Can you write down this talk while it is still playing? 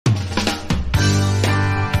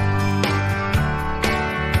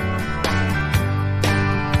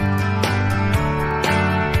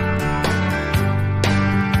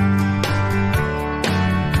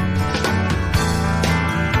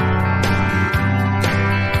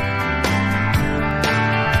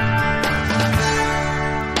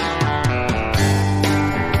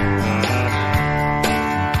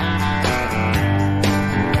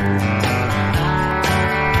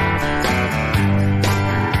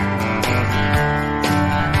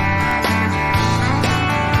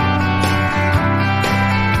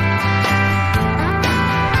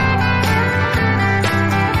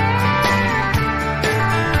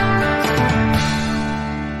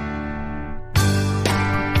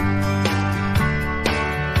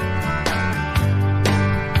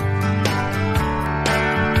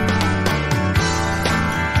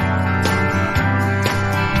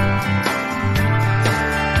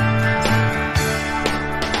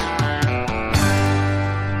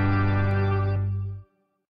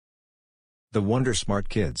The Wonder Smart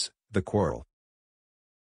Kids, the Quarrel.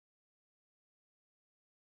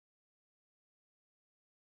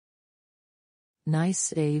 Nice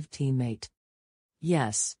save, teammate.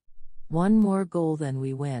 Yes. One more goal then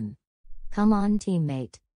we win. Come on,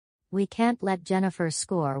 teammate. We can't let Jennifer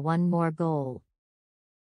score one more goal.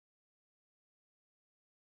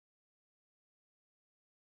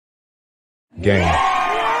 Game.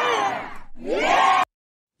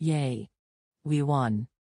 Yay. We won.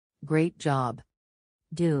 Great job.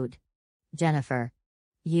 Dude. Jennifer.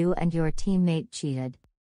 You and your teammate cheated.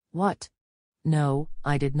 What? No,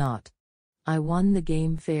 I did not. I won the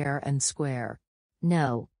game fair and square.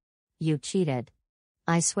 No. You cheated.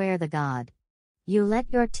 I swear to God. You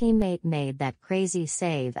let your teammate made that crazy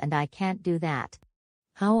save and I can't do that.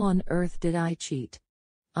 How on earth did I cheat?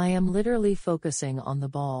 I am literally focusing on the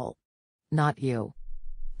ball. Not you.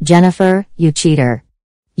 Jennifer, you cheater.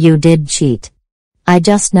 You did cheat. I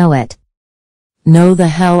just know it. No the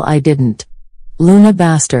hell I didn't. Luna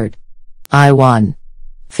bastard. I won.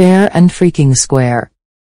 Fair and freaking square.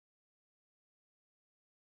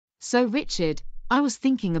 So Richard, I was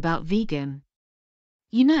thinking about vegan.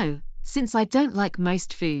 You know, since I don't like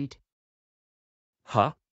most food.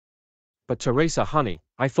 Huh? But Teresa honey,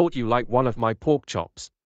 I thought you liked one of my pork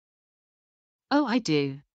chops. Oh, I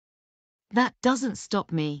do. That doesn't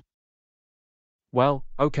stop me. Well,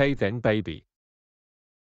 okay then baby.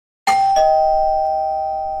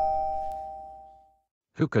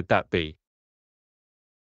 Who could that be?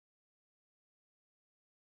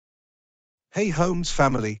 Hey Holmes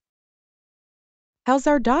family. How's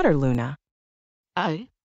our daughter, Luna? Oh?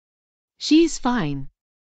 She's fine.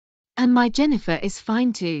 And my Jennifer is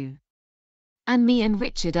fine too. And me and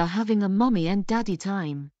Richard are having a mommy and daddy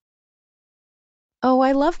time. Oh,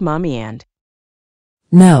 I love Mommy and.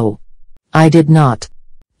 No. I did not.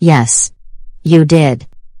 Yes. You did.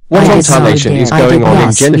 What Yes, on you tarnation did. is I going did on in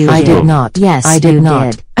not. Jennifer's I did room? not. Yes, I did you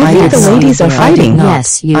not. did. I think did the not. ladies are I did fighting. not.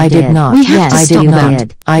 Yes, you I did did. not. We have to I stop did not.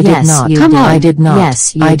 that. I did Yes, not. you Come did. on. I did not.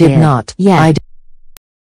 Yes, you I did did. not. Yeah. I did.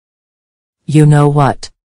 You know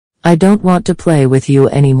what? I don't want to play with you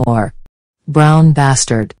anymore. Brown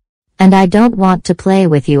bastard. And I don't want to play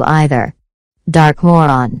with you either. Dark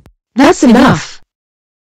moron. That's enough.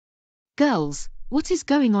 Girls, what is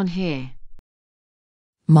going on here?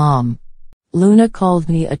 Mom. Luna called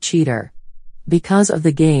me a cheater. Because of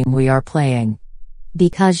the game we are playing.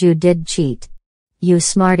 Because you did cheat. You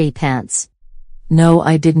smarty pants. No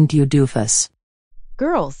I didn't you doofus.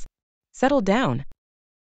 Girls, settle down.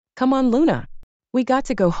 Come on, Luna. We got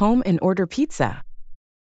to go home and order pizza.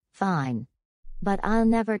 Fine. But I'll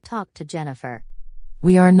never talk to Jennifer.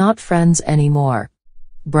 We are not friends anymore.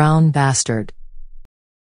 Brown bastard.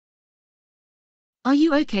 Are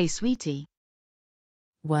you okay, sweetie?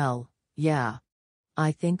 Well, yeah.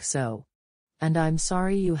 I think so. And I'm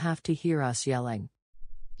sorry you have to hear us yelling.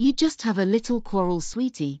 You just have a little quarrel,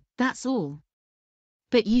 sweetie, that's all.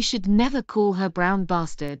 But you should never call her brown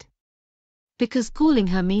bastard. Because calling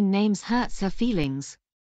her mean names hurts her feelings.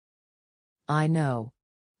 I know.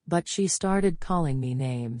 But she started calling me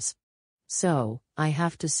names. So, I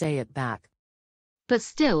have to say it back. But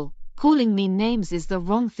still, calling mean names is the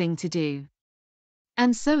wrong thing to do.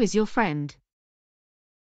 And so is your friend.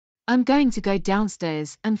 I'm going to go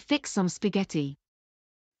downstairs and fix some spaghetti.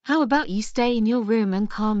 How about you stay in your room and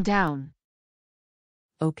calm down?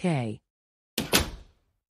 Okay.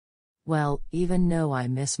 Well, even though I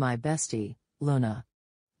miss my bestie, Luna.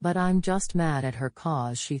 But I'm just mad at her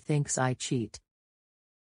cause she thinks I cheat.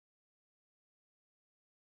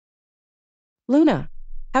 Luna,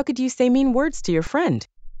 how could you say mean words to your friend?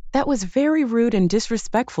 That was very rude and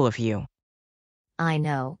disrespectful of you. I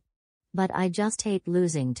know. But I just hate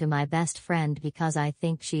losing to my best friend because I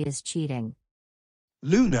think she is cheating.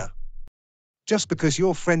 Luna. Just because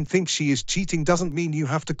your friend thinks she is cheating doesn't mean you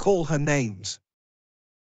have to call her names.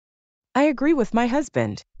 I agree with my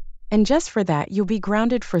husband. And just for that, you'll be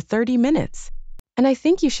grounded for 30 minutes. And I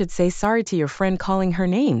think you should say sorry to your friend calling her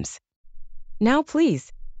names. Now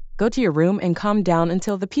please, go to your room and calm down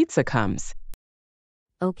until the pizza comes.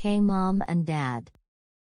 Okay, Mom and Dad.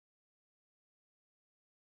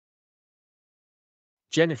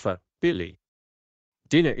 Jennifer, Billy.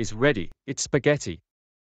 Dinner is ready, it's spaghetti.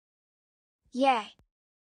 Yay.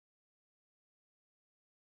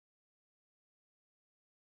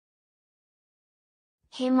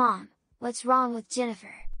 Hey Mom, what's wrong with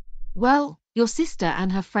Jennifer? Well, your sister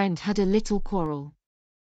and her friend had a little quarrel.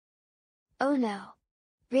 Oh no.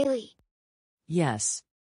 Really? Yes.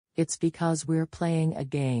 It's because we're playing a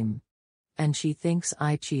game. And she thinks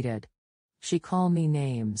I cheated. She call me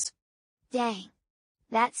names. Dang.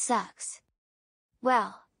 That sucks.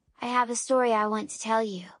 Well, I have a story I want to tell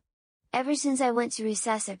you. Ever since I went to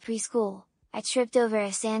recess at preschool, I tripped over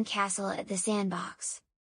a sand castle at the sandbox.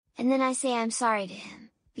 And then I say I'm sorry to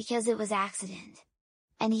him, because it was accident.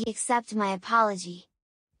 And he accepted my apology.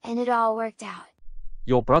 And it all worked out.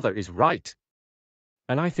 Your brother is right.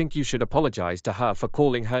 And I think you should apologize to her for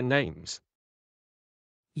calling her names.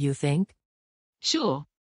 You think? Sure.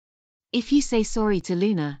 If you say sorry to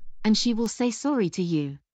Luna, and she will say sorry to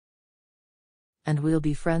you. And we'll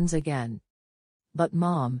be friends again. But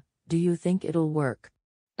Mom, do you think it'll work?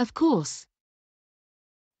 Of course.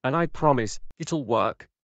 And I promise, it'll work.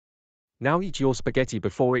 Now eat your spaghetti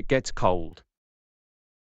before it gets cold.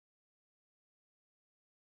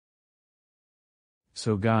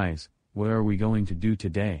 So guys, what are we going to do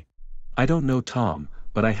today? I don't know Tom,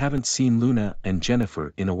 but I haven't seen Luna and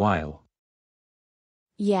Jennifer in a while.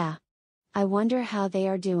 Yeah. I wonder how they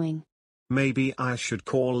are doing. Maybe I should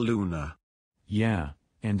call Luna. Yeah,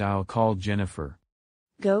 and I'll call Jennifer.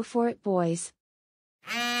 Go for it, boys.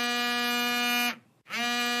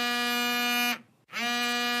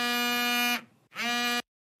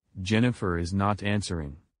 Jennifer is not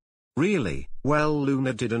answering. Really? Well,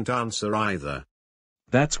 Luna didn't answer either.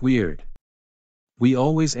 That's weird. We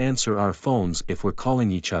always answer our phones if we're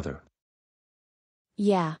calling each other.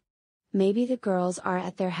 Yeah. Maybe the girls are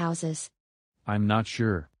at their houses. I'm not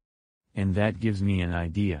sure. And that gives me an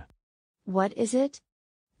idea. What is it?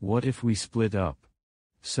 What if we split up?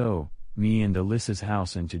 So, me and Alyssa's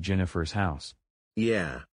house and to Jennifer's house.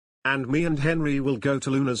 Yeah. And me and Henry will go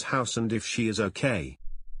to Luna's house, and if she is okay.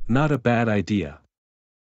 Not a bad idea.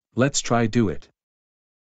 Let's try do it.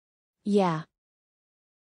 Yeah.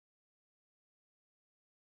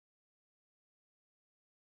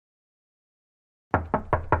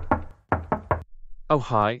 Oh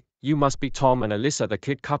hi, you must be Tom and Alyssa the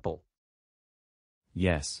kid couple.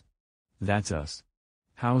 Yes. That's us.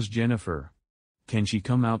 How's Jennifer? Can she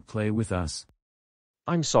come out play with us?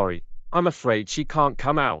 I'm sorry, I'm afraid she can't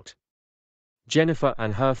come out. Jennifer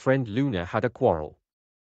and her friend Luna had a quarrel.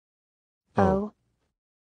 Oh.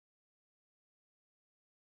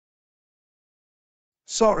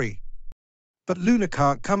 Sorry. But Luna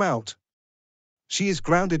can't come out. She is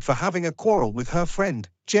grounded for having a quarrel with her friend,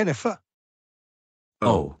 Jennifer.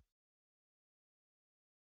 Oh.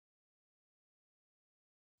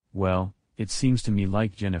 Well, it seems to me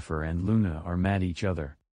like Jennifer and Luna are mad at each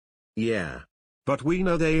other. Yeah. But we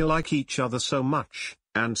know they like each other so much,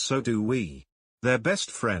 and so do we. They're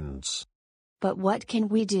best friends. But what can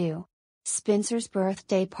we do? Spencer's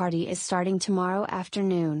birthday party is starting tomorrow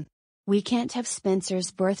afternoon. We can't have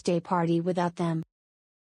Spencer's birthday party without them.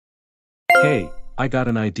 Hey, I got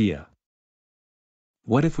an idea.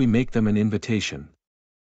 What if we make them an invitation?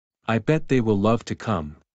 I bet they will love to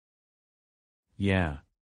come. Yeah.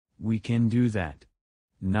 We can do that.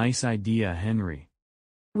 Nice idea, Henry.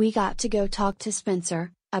 We got to go talk to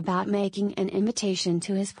Spencer about making an invitation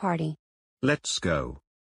to his party. Let's go.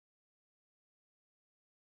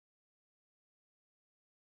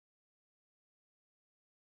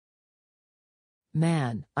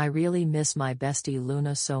 Man, I really miss my bestie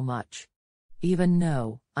Luna so much. Even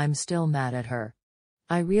though I'm still mad at her.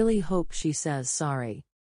 I really hope she says sorry.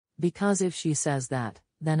 Because if she says that,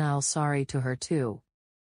 then I'll sorry to her too.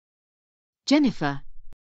 Jennifer.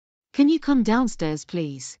 Can you come downstairs,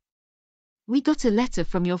 please? We got a letter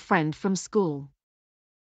from your friend from school.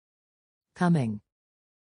 Coming.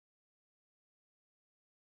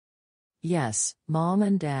 Yes, Mom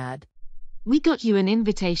and Dad. We got you an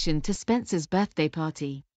invitation to Spencer's birthday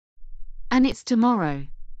party. And it's tomorrow.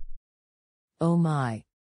 Oh my.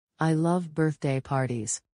 I love birthday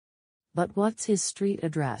parties. But what's his street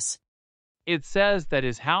address? It says that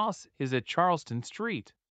his house is at Charleston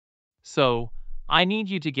Street. So, I need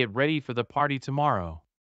you to get ready for the party tomorrow.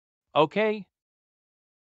 Okay?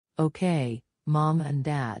 Okay, Mom and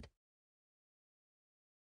Dad.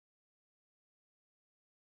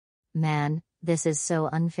 Man, this is so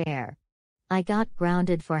unfair. I got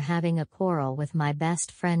grounded for having a quarrel with my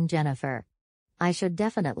best friend Jennifer. I should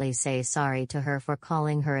definitely say sorry to her for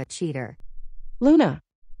calling her a cheater. Luna,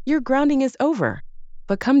 your grounding is over.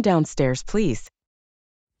 But come downstairs, please.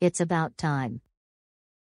 It's about time.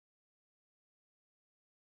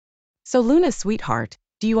 So Luna, sweetheart,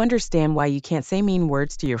 do you understand why you can't say mean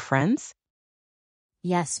words to your friends?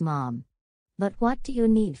 Yes, Mom. But what do you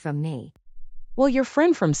need from me? Well, your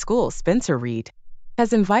friend from school, Spencer Reed,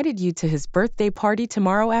 has invited you to his birthday party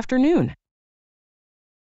tomorrow afternoon.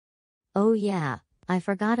 Oh yeah, I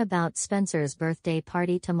forgot about Spencer's birthday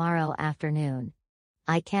party tomorrow afternoon.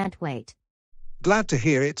 I can't wait. Glad to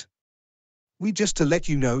hear it. We just to let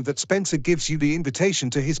you know that Spencer gives you the invitation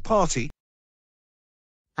to his party.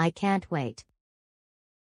 I can't wait.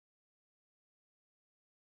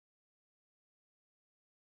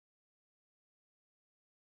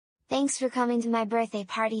 Thanks for coming to my birthday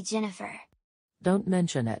party, Jennifer. Don't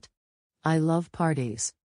mention it. I love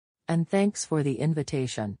parties. And thanks for the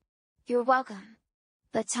invitation. You're welcome.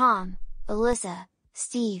 But Tom, Alyssa,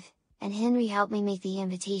 Steve, and Henry helped me make the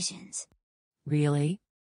invitations. Really?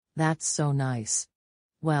 That's so nice.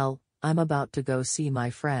 Well, I'm about to go see my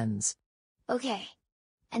friends. Okay.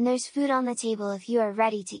 And there's food on the table if you are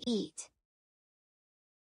ready to eat.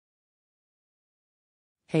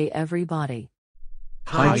 Hey everybody.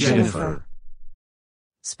 Hi, Jennifer.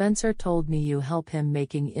 Spencer told me you help him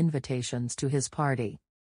making invitations to his party.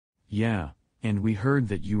 Yeah, and we heard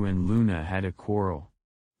that you and Luna had a quarrel.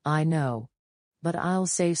 I know. But I'll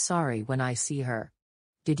say sorry when I see her.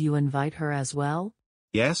 Did you invite her as well?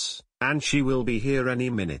 Yes, and she will be here any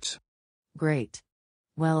minute. Great.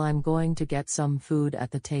 Well, I'm going to get some food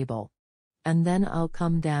at the table. And then I'll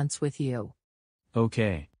come dance with you.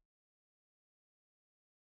 Okay.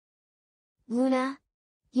 Luna,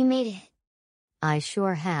 you made it. I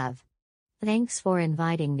sure have. Thanks for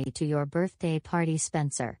inviting me to your birthday party,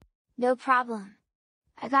 Spencer. No problem.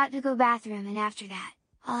 I got to go bathroom and after that,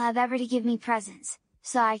 I'll have Everett give me presents,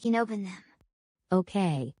 so I can open them.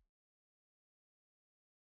 Okay.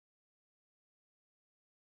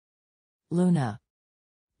 Luna.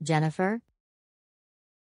 Jennifer?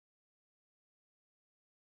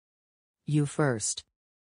 You first.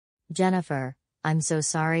 Jennifer, I'm so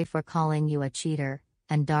sorry for calling you a cheater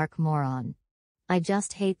and dark moron. I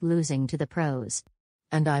just hate losing to the pros.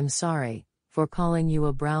 And I'm sorry for calling you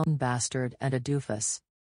a brown bastard and a doofus.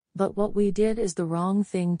 But what we did is the wrong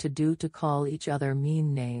thing to do, to call each other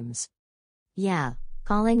mean names. Yeah,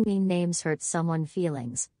 calling mean names hurts someone's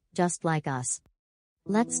feelings, just like us.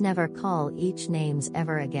 Let's never call each names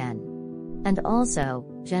ever again. And also,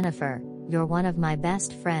 Jennifer, you're one of my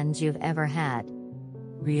best friends you've ever had.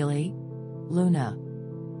 Really? Luna?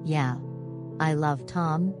 Yeah. I love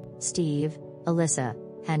Tom, Steve, Alyssa,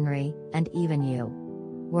 Henry, and even you.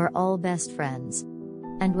 We're all best friends.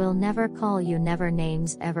 And we'll never call you never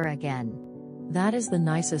names ever again. That is the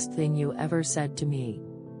nicest thing you ever said to me.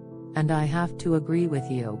 And I have to agree with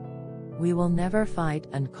you. We will never fight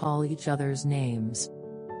and call each other's names.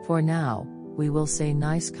 For now, we will say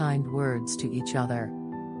nice kind words to each other.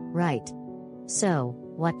 Right. So,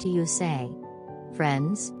 what do you say?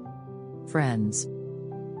 Friends? Friends.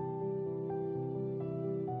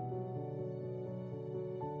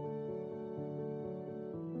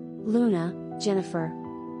 Luna, Jennifer.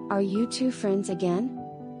 Are you two friends again?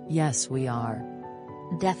 Yes, we are.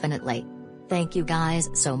 Definitely. Thank you guys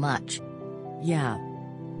so much. Yeah.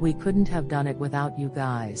 We couldn't have done it without you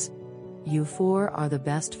guys. You four are the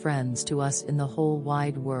best friends to us in the whole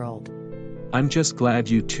wide world. I'm just glad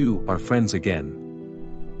you two are friends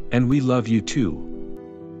again. And we love you too.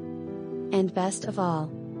 And best of all,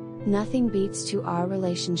 nothing beats to our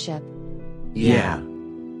relationship. Yeah.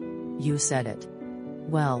 You said it.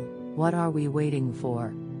 Well, what are we waiting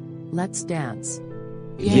for? Let's dance.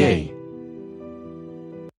 Yay!